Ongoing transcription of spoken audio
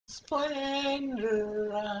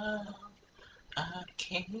splendor of a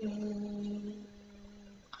king,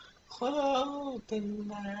 clothed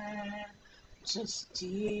in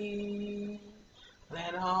majesty.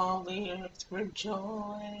 Let all the earth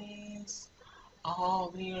rejoice,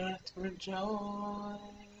 all the earth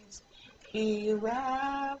rejoice. He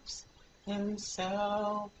wraps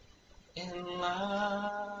himself in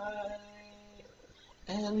light,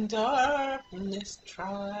 and darkness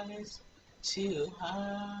tries to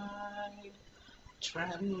hide.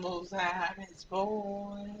 Trembles at his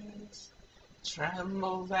voice,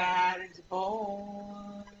 trembles at his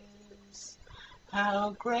voice.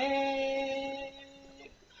 How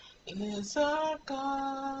great is our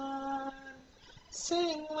God?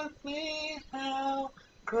 Sing with me, how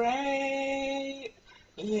great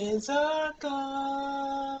is our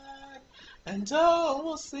God? And oh,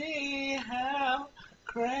 we'll see how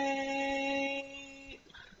great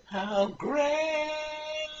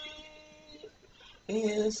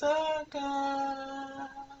is our God.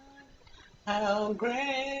 How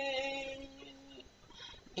great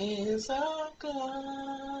is our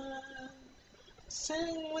God.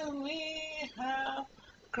 Sing with me, how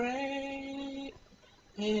great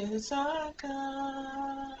is our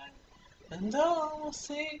God. And oh, we'll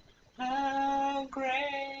sing how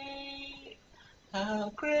great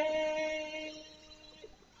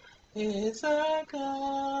is our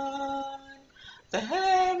God. The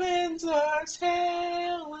heavens are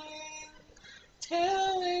telling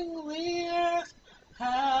the earth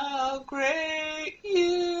how great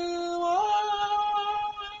you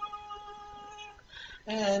are.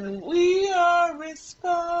 And we are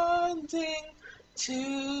responding to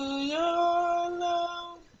your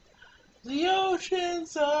love. The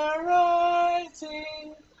oceans are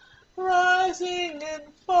rising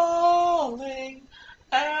and falling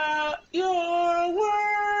at your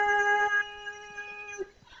word.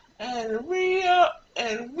 And we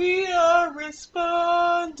are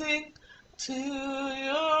responding to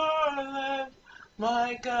your love.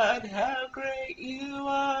 My God, how great you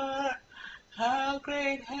are. How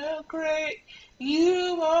great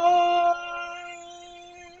you are.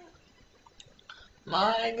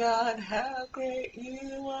 My God, how great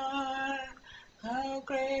you are. How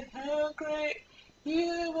great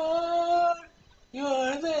you are.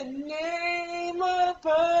 You're the name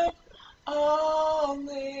above all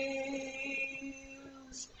names.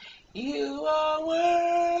 You are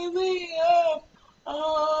worthy of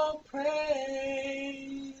all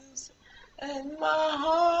praise. And my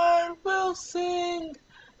heart will sing,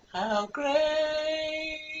 how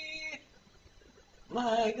great.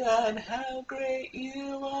 My God, how great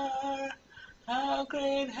you are. How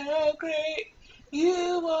great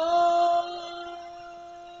you are.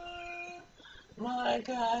 My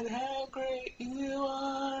God, how great you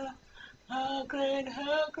are. How great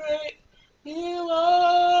you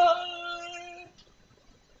are.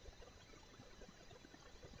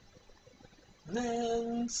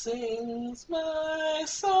 Then sings my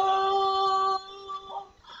soul,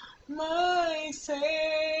 my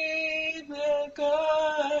Savior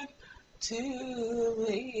God, to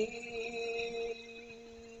thee.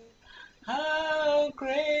 How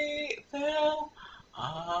great thou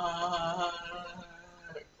art,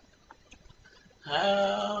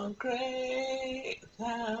 how great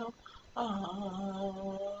thou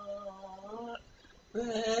art.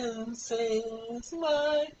 Then sings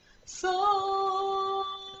my soul,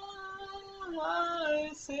 my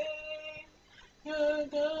Savior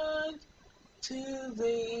God, to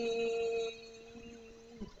thee.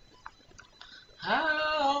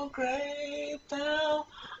 How great thou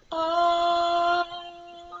art,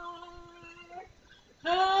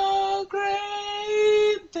 how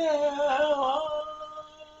great thou art.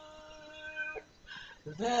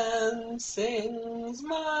 Then sings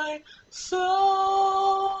my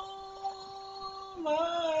soul,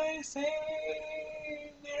 my Savior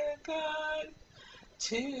God,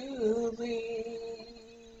 to thee.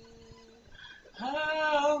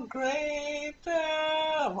 How great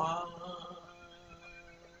thou art,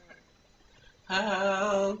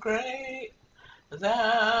 how great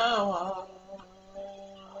thou art.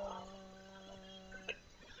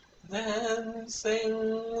 Then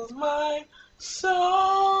sings my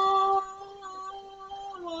soul,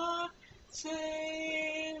 my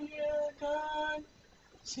Savior God,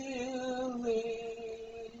 to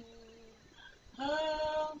thee.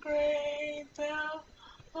 How great thou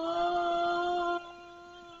art,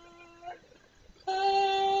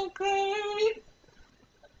 how great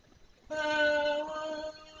thou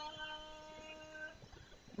art.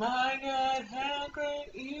 My God, how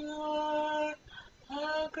great you are.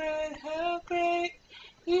 How great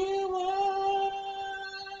you are.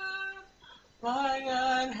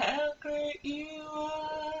 God, how great you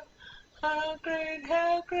are. How great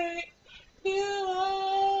you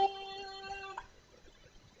are.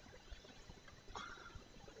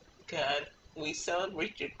 God, we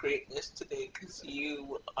celebrate your greatness today because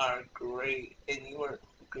you are great and you are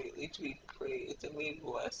greatly to be praised, and we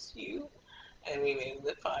bless you and we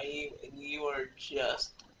magnify you, and you are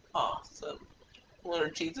just awesome.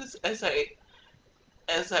 Lord Jesus, as I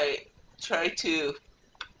try to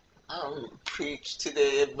preach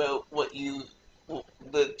today about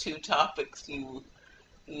the two topics you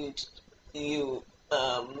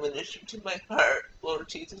minister to my heart, Lord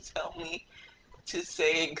Jesus, help me to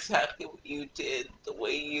say exactly what you did, the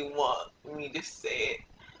way you want me to say it.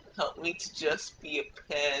 Help me to just be a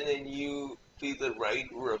pen and you be the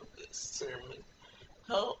writer of this sermon.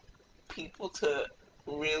 Help people to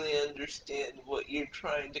really understand what you're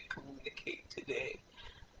trying to communicate today.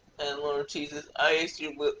 And Lord Jesus, I, as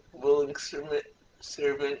your willing servant,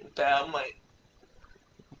 bow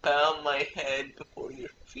my head before your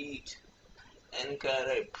feet. And God,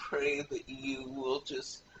 I pray that you will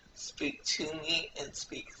just speak to me and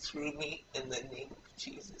speak through me in the name of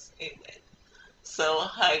Jesus. Amen. So,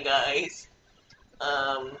 hi guys.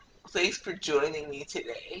 Thanks for joining me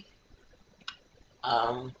today.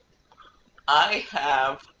 I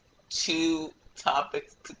have two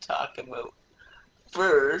topics to talk about.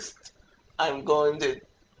 First, I'm going to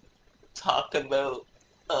talk about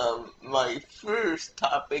my first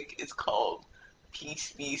topic is called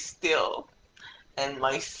Peace Be Still, and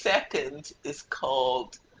my second is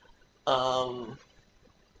called Come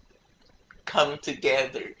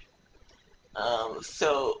Together.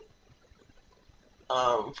 So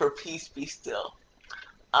for Peace Be Still,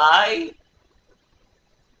 I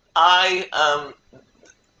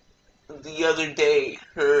the other day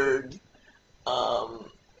heard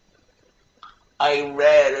I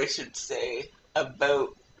read, I should say,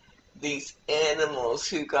 about these animals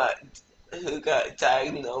who got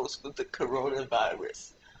diagnosed with the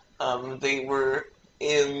coronavirus. They were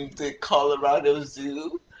in the Colorado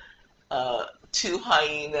Zoo, 2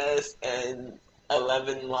 hyenas and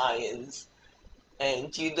 11 lions.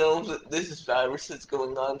 And you know that this virus has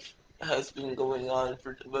been going on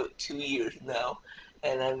for about 2 years now.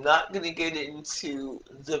 And I'm not going to get into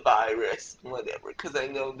the virus, whatever, because I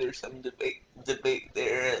know there's some debate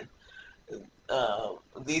there, and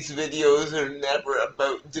these videos are never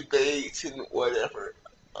about debate and whatever,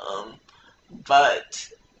 but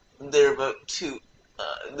they're about to,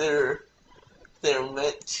 they're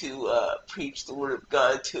meant to preach the word of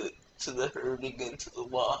God to the hurting and to the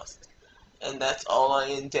lost, and that's all I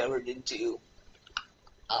endeavor to do.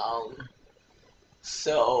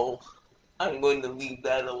 So I'm going to leave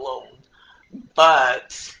that alone.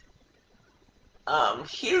 But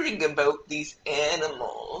hearing about these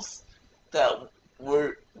animals that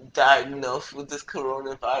were diagnosed with this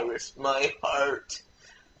coronavirus, my heart,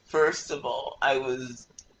 first of all, I was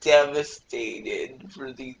devastated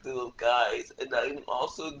for these little guys, and I'm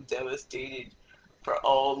also devastated for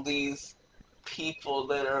all these people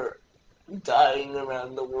that are dying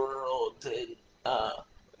around the world, and uh,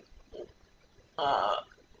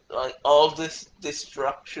 like all this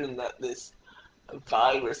destruction that this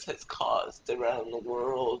virus has caused around the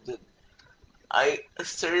world. And I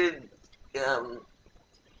started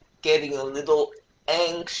getting a little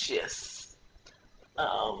anxious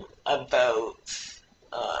about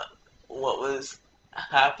uh, what was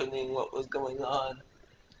happening, what was going on,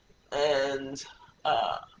 and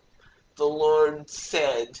uh, the Lord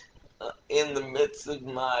said, in the midst of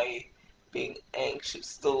my being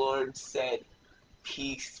anxious, the Lord said,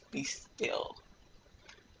 "Peace be still."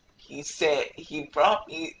 He brought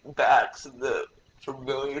me back to the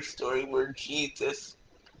familiar story where Jesus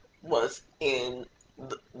was in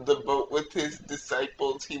the boat with his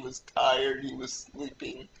disciples. He was tired, he was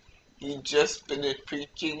sleeping. He'd just finished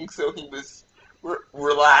preaching, so he was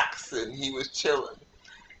relaxing, he was chilling.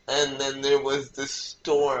 And then there was this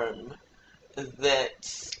storm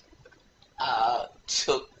that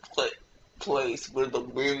took place where the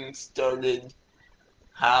wind started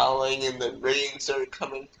howling and the rain started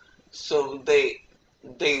coming. So they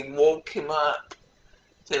woke him up.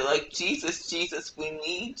 They're like, Jesus, Jesus, we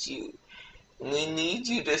need you. We need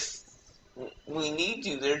you we need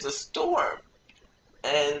you. There's a storm.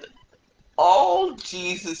 And all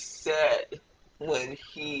Jesus said when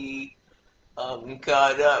he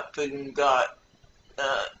got up and got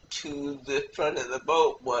to the front of the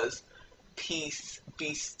boat was, "Peace,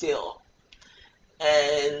 be still."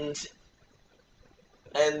 And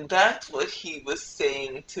that's what he was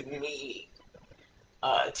saying to me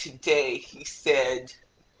today. He said,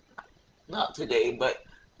 not today, but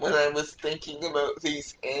when I was thinking about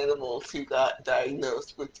these animals who got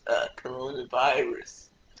diagnosed with coronavirus,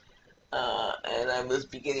 and I was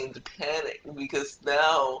beginning to panic because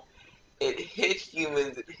now it hit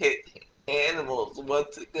humans, it hit animals.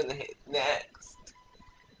 What's it gonna hit next?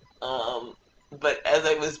 Um, but as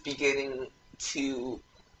I was beginning to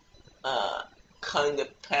uh, kind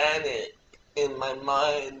of panic in my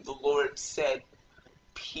mind, the Lord said,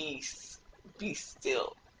 "Peace, be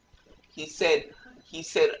still." He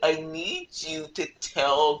said, I need you to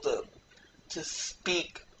tell them to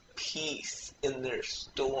speak peace in their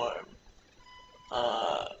storm.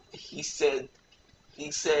 He said,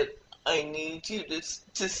 I need you to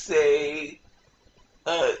say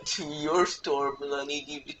to your storm, and I need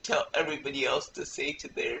you to tell everybody else to say to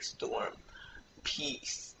their storm,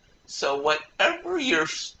 peace. So whatever your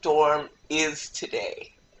storm is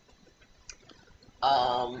today,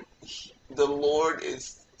 the Lord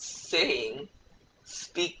is saying,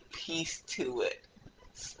 speak peace to it.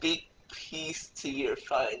 Speak peace to your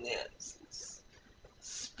finances.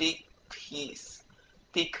 Speak peace.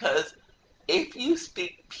 Because if you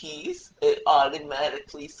speak peace, it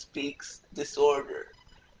automatically speaks disorder.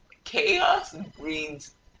 Chaos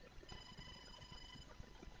breeds,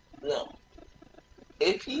 no.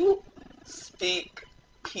 If you speak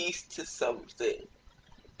peace to something,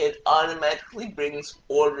 it automatically brings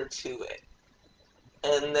order to it.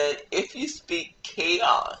 And then if you speak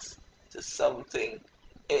chaos to something,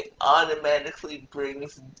 it automatically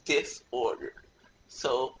brings disorder.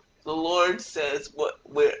 So the Lord says,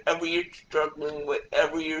 whatever you're struggling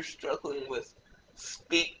with,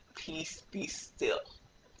 speak peace, be still.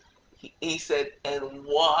 He said, and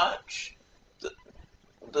watch the,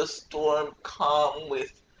 the storm calm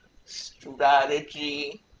with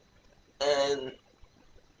strategy and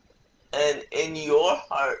in your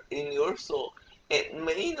heart, in your soul. It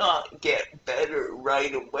may not get better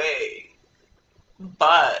right away,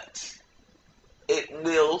 but it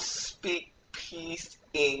will speak peace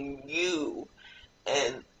in you,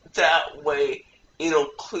 and that way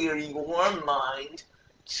it'll clear your mind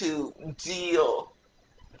to deal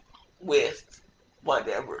with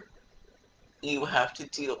whatever you have to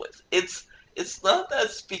deal with. It's not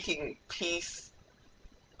that speaking peace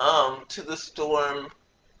to the storm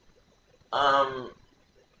um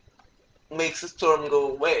makes the storm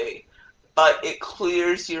go away, but it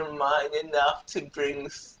clears your mind enough to bring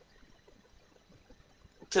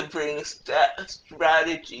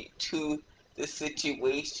strategy to the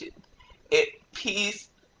situation. It peace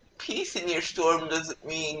in your storm doesn't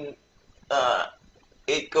mean uh,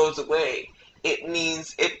 it goes away. It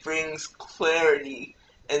means it brings clarity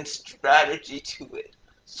and strategy to it,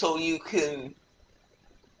 so you can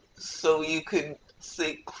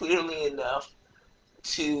think clearly enough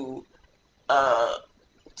to uh,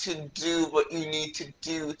 to do what you need to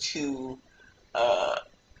do uh,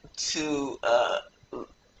 to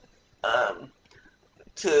um,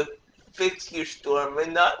 to fix your storm,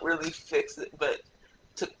 and not really fix it, but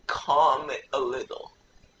to calm it a little.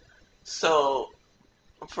 So,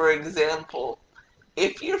 for example,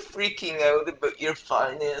 if you're freaking out about your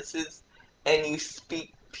finances and you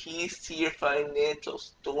speak peace to your financial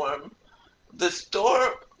storm, the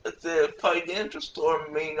storm, the financial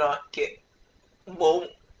storm may not get, won't,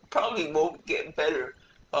 probably won't get better,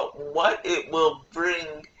 but what it will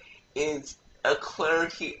bring is a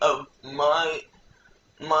clarity of mind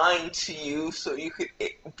to you, so you could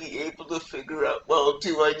be able to figure out, well,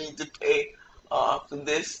 do I need to pay off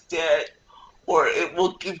this debt? Or it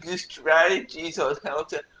will give you strategies on how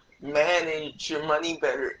to manage your money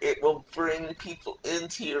better. It will bring people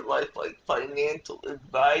into your life like financial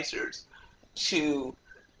advisors to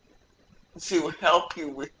help you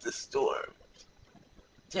with the storm,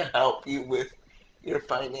 to help you with your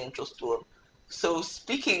financial storm. So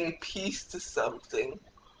speaking peace to something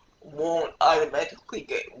won't automatically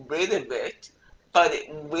get rid of it, but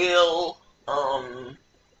it will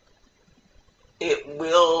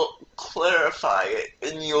clarify it,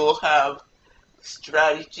 and you'll have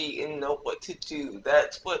strategy and know what to do.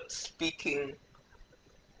 That's what speaking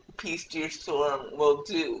peace to your storm will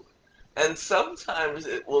do. And sometimes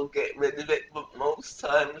it will get rid of it, but most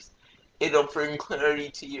times it'll bring clarity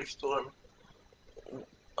to your storm.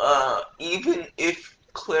 Even if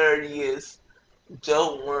clarity is,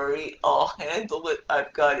 don't worry, I'll handle it,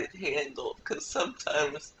 I've got it handled. Because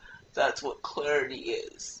sometimes that's what clarity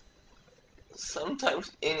is.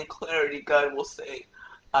 Sometimes in clarity, God will say,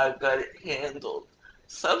 I've got it handled.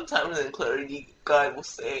 Sometimes in clarity, God will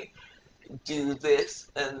say, do this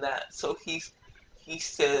and that. So he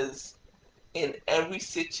says, in every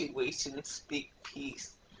situation, speak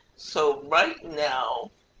peace. So right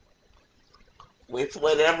now, with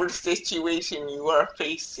whatever situation you are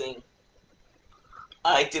facing,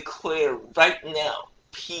 I declare right now,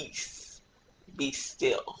 peace, be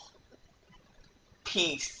still.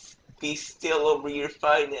 Peace, be still over your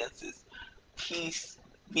finances. Peace,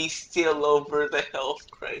 be still over the health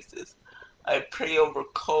crisis. I pray over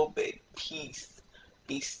COVID. Peace,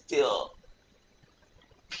 be still.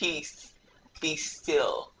 Peace, be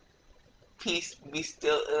still. Peace, be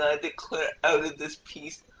still. And I declare out of this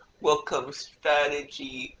peace will come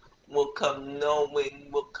strategy, will come knowing,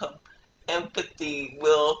 will come empathy,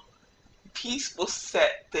 peace will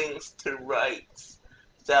set things to rights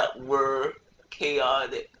that were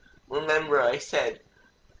chaotic. Remember I said,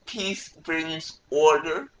 peace brings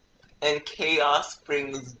order and chaos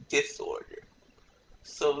brings disorder.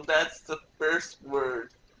 So that's the first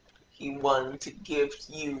word he wanted to give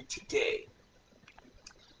you today.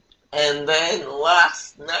 And then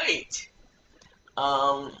last night,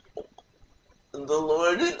 the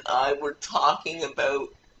Lord and I were talking about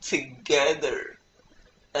together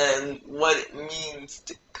and what it means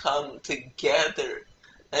to come together.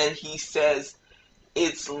 And he says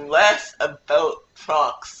it's less about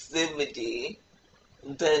proximity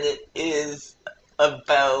than it is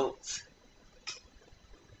about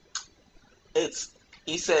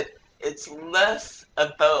he said it's less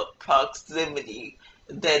about proximity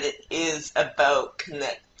than it is about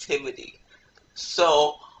connectivity.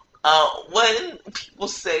 So when people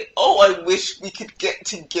say, oh, I wish we could get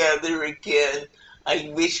together again,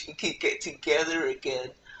 I wish we could get together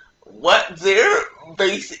again, what they're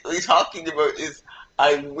basically talking about is,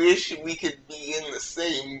 I wish we could be in the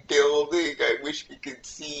same building, I wish we could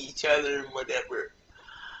see each other and whatever.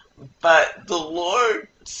 But the Lord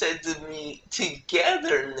said to me,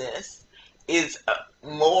 togetherness is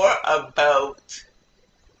more about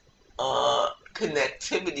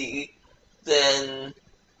connectivity than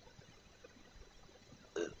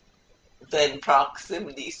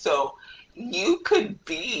proximity. So you could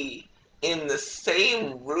be in the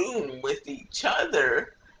same room with each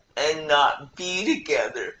other and not be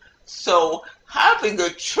together. So having a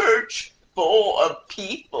church full of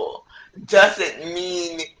people doesn't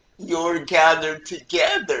mean you're gathered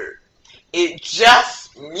together. It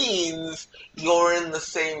just means you're in the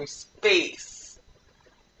same space.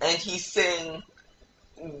 And he's saying,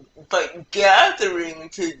 but gathering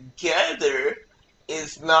together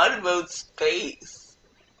is not about space.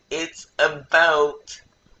 It's about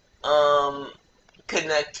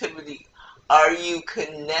connectivity. Are you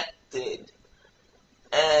connected?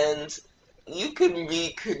 And you can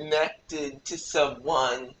be connected to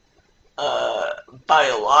someone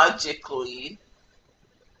biologically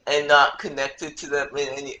and not connected to them in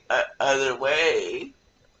any other way.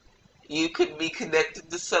 You could be connected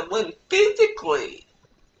to someone physically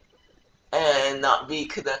and not be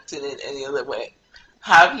connected in any other way.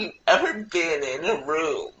 Have you ever been in a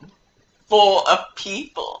room full of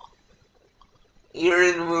people? You're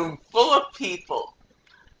in a room full of people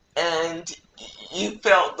and you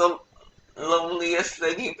felt the loneliest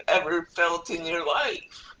that you've ever felt in your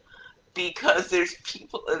life because there's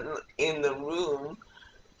people in the room,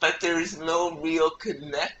 but there's no real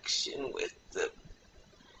connection with them.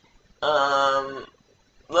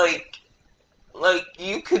 Like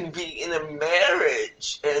you could be in a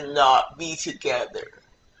marriage and not be together.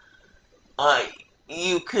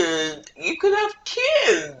 You could have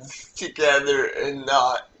kids together and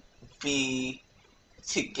not be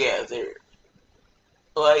together.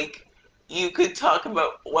 Like you could talk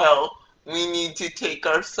about, well, we need to take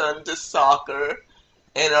our son to soccer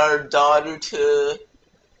and our daughter to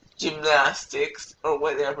gymnastics or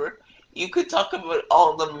whatever. You could talk about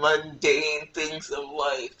all the mundane things of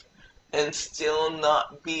life and still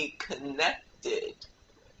not be connected.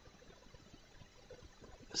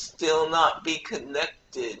 Still not be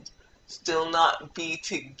connected. Still not be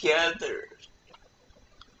together.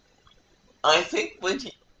 I think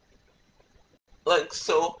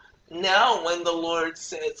so now when the Lord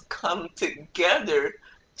says, come together,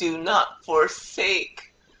 do not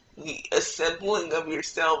forsake the assembling of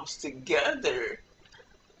yourselves together.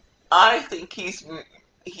 I think he's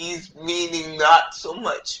meaning not so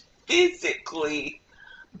much physically,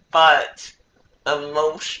 but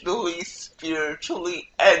emotionally, spiritually,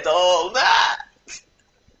 and all that.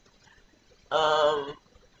 A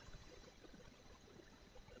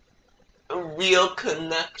real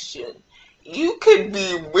connection. You could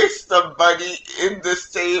be with somebody in the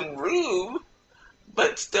same room,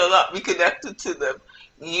 but still not be connected to them.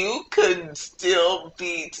 You could still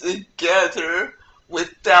be together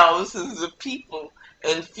with thousands of people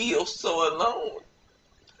and feel so alone.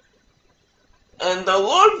 And the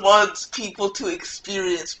Lord wants people to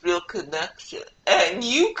experience real connection. And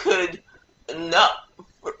you could not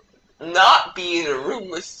not be in a room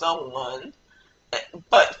with someone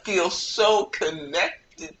but feel so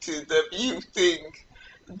connected to them you think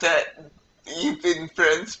that you've been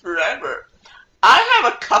friends forever. I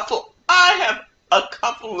have a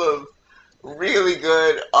couple of really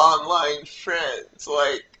good online friends.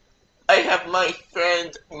 Like I have my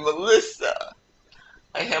friend Melissa.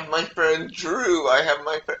 I have my friend Drew. I have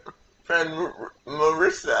my friend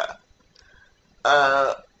Marissa.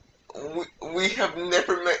 Uh, we have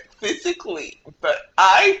never met physically, but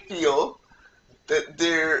I feel that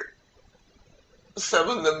they're some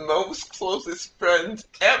of the most closest friends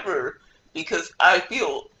ever because I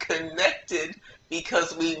feel connected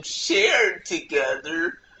because we've shared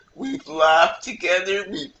together, we've laughed together,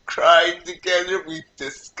 we've cried together, we've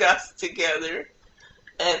discussed together,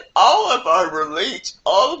 and all of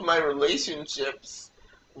my relationships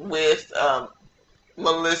with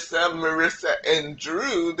Melissa, Marissa, and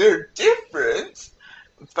Drew, they're different,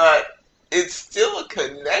 but it's still a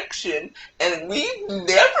connection, and we've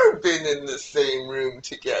never been in the same room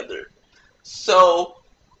together. So,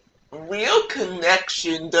 real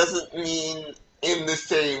connection doesn't mean in the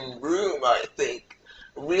same room, I think.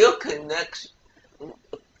 Real connection,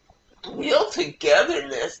 real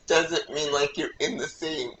togetherness doesn't mean like you're in the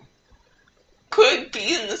same, could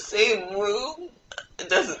be in the same room, it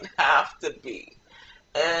doesn't have to be.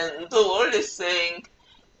 And the Lord is saying,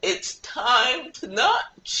 it's time to not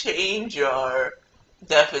change our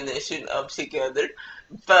definition of together,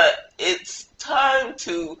 but it's time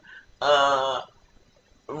to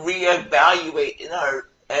reevaluate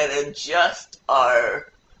and adjust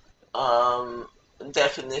our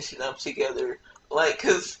definition of together. Like,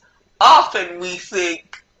 because often we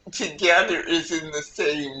think together is in the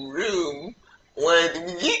same room when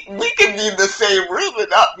we can be in the same room and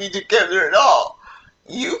not be together at all.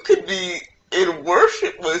 You could be in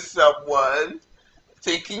worship with someone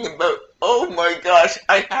thinking about, oh my gosh,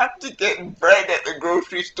 I have to get bread at the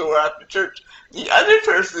grocery store after church. The other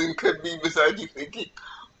person could be beside you thinking,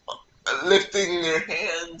 lifting their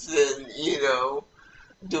hands and,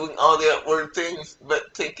 doing all the outward things,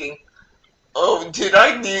 but thinking, oh, did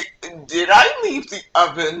I leave the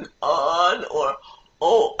oven on? Or,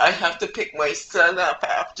 oh, I have to pick my son up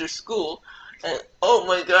after school. And oh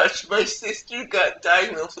my gosh, my sister got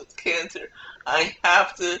diagnosed with cancer. I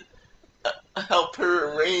have to help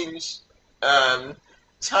her arrange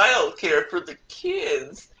childcare for the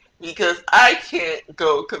kids because I can't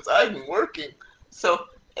go because I'm working. So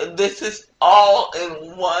this is all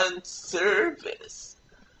in one service.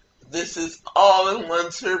 This is all in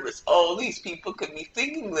one service. All these people could be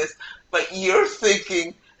thinking this, but you're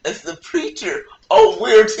thinking as the preacher, oh,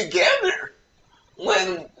 we're together.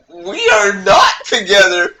 When we are not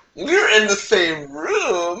together, we're in the same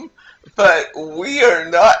room, but we are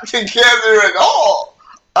not together at all.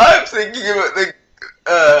 I'm thinking about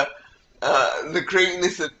the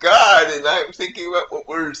greatness of God, and I'm thinking about what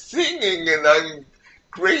we're singing, and I'm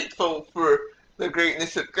grateful for the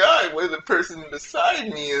greatness of God, where the person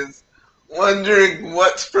beside me is wondering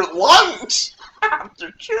what's for lunch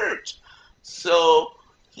after church. So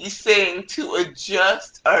he's saying to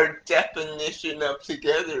adjust our definition of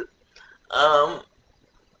together.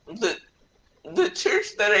 The the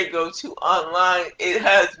church that I go to online, it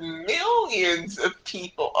has millions of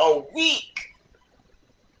people a week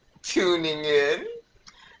tuning in,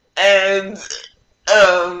 and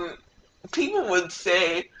people would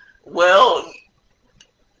say, well,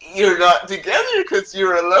 you're not together because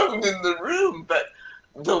you're alone in the room, but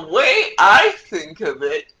the way I think of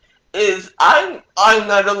it is I'm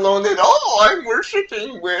not alone at all. I'm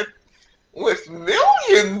worshiping with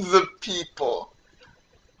millions of people.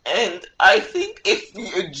 And I think if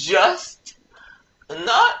we adjust,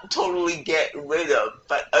 not totally get rid of,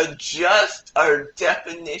 but adjust our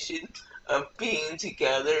definition of being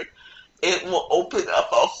together, it will open up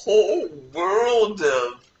a whole world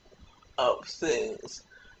of things.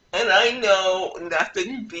 And I know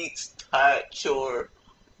nothing beats touch or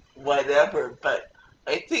whatever, but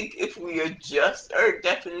I think if we adjust our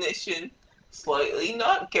definition slightly,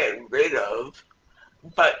 not get rid of,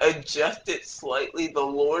 but adjust it slightly, the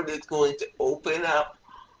Lord is going to open up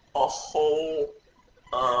a whole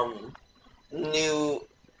new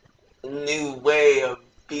way of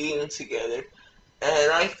being together.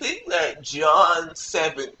 And I think that John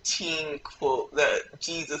 17 quote that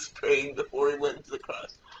Jesus prayed before he went to the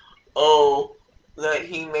cross, oh, that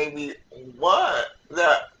he may be one,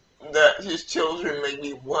 that his children may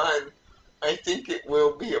be one, I think it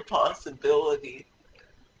will be a possibility.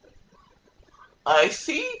 I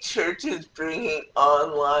see churches bringing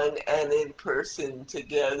online and in person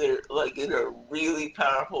together, like in a really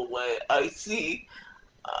powerful way. I see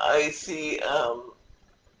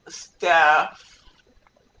staff,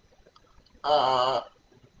 uh,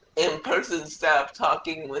 in-person staff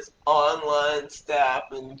talking with online staff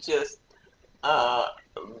and just uh,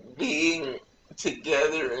 being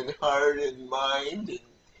together in heart and mind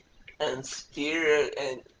and spirit,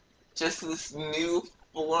 and just this new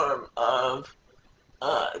form of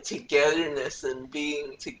togetherness and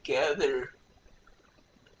being together.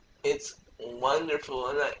 It's wonderful,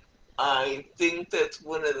 and I think that's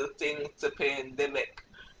one of the things the pandemic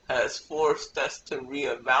has forced us to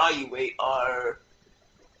reevaluate our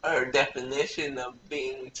definition of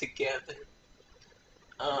being together.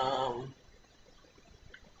 Um,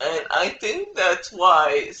 and I think that's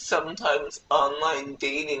why sometimes online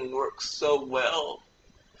dating works so well,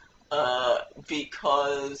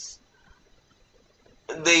 because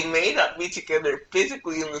they may not be together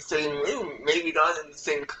physically in the same room, maybe not in the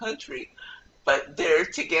same country, but they're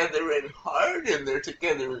together in heart, and they're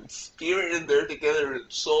together in spirit, and they're together in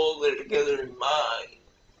soul, they're together in mind.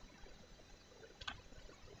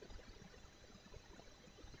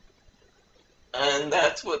 And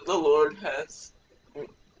that's what the Lord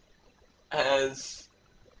has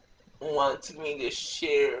wanted me to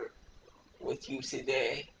share with you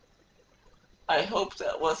today. I hope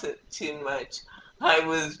that wasn't too much. I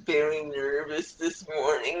was very nervous this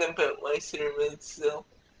morning about my sermon, so,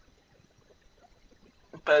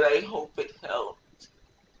 but I hope it helped.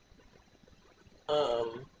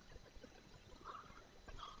 Um,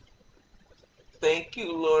 Thank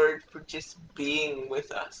you, Lord, for just being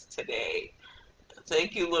with us today.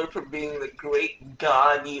 Thank you, Lord, for being the great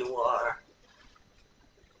God you are.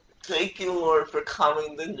 Thank you, Lord, for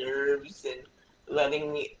calming the nerves and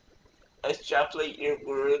letting me extrapolate your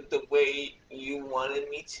word the way you wanted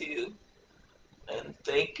me to. And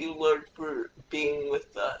thank you, Lord, for being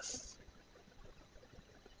with us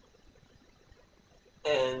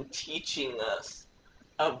and teaching us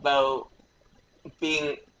about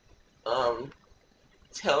being, um,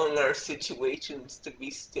 telling our situations to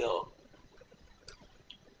be still,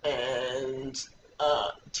 and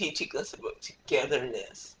teaching us about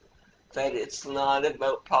togetherness, that it's not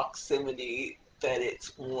about proximity, that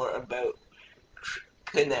it's more about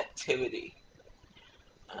connectivity.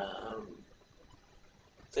 Um,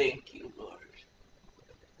 Thank you, Lord.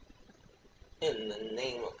 In the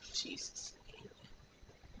name of Jesus,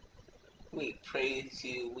 we praise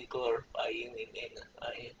you, we glorify you, we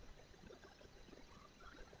magnify you.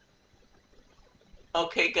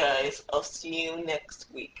 Okay, guys, I'll see you next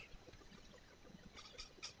week.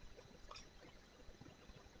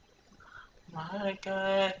 My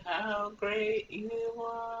God, how great you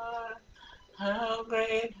are! How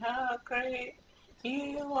great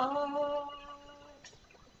you are!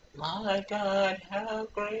 My God, how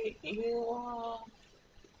great you are!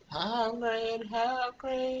 How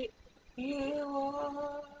great you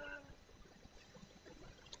are!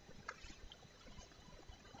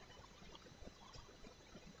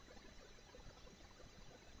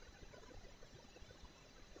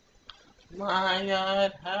 My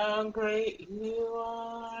God, how great you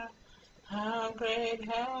are! How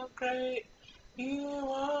great you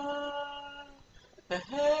are! The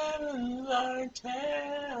heavens are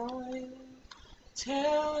telling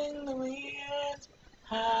the earth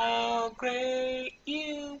how great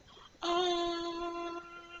you are.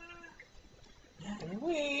 And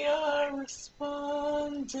we are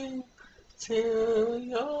responding to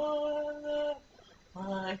your love.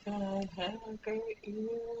 My God, how great you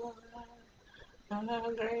are.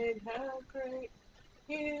 How great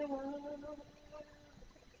you are.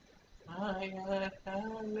 My God,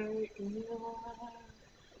 how great you are.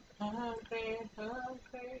 How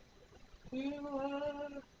great you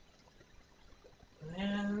are.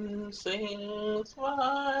 Then sings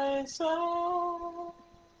my soul,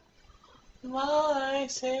 my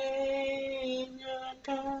Savior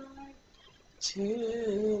God,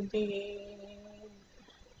 to thee.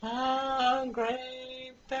 How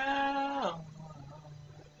great thou art,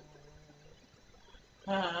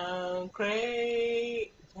 how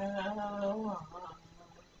great thou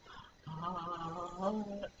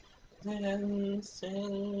art. Then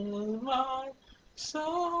sings my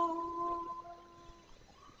soul,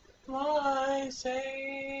 my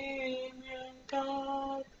Savior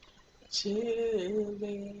God, to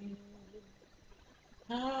thee.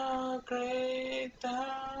 How great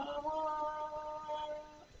thou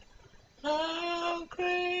art, how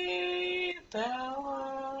great thou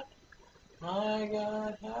art, my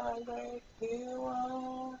God, how great you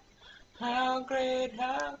are, how great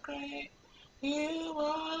You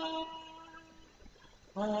are.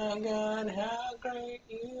 My God, how great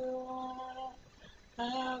you are.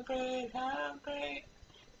 How great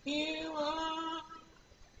you are.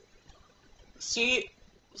 See,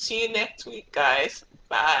 see you next week, guys.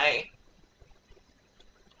 Bye.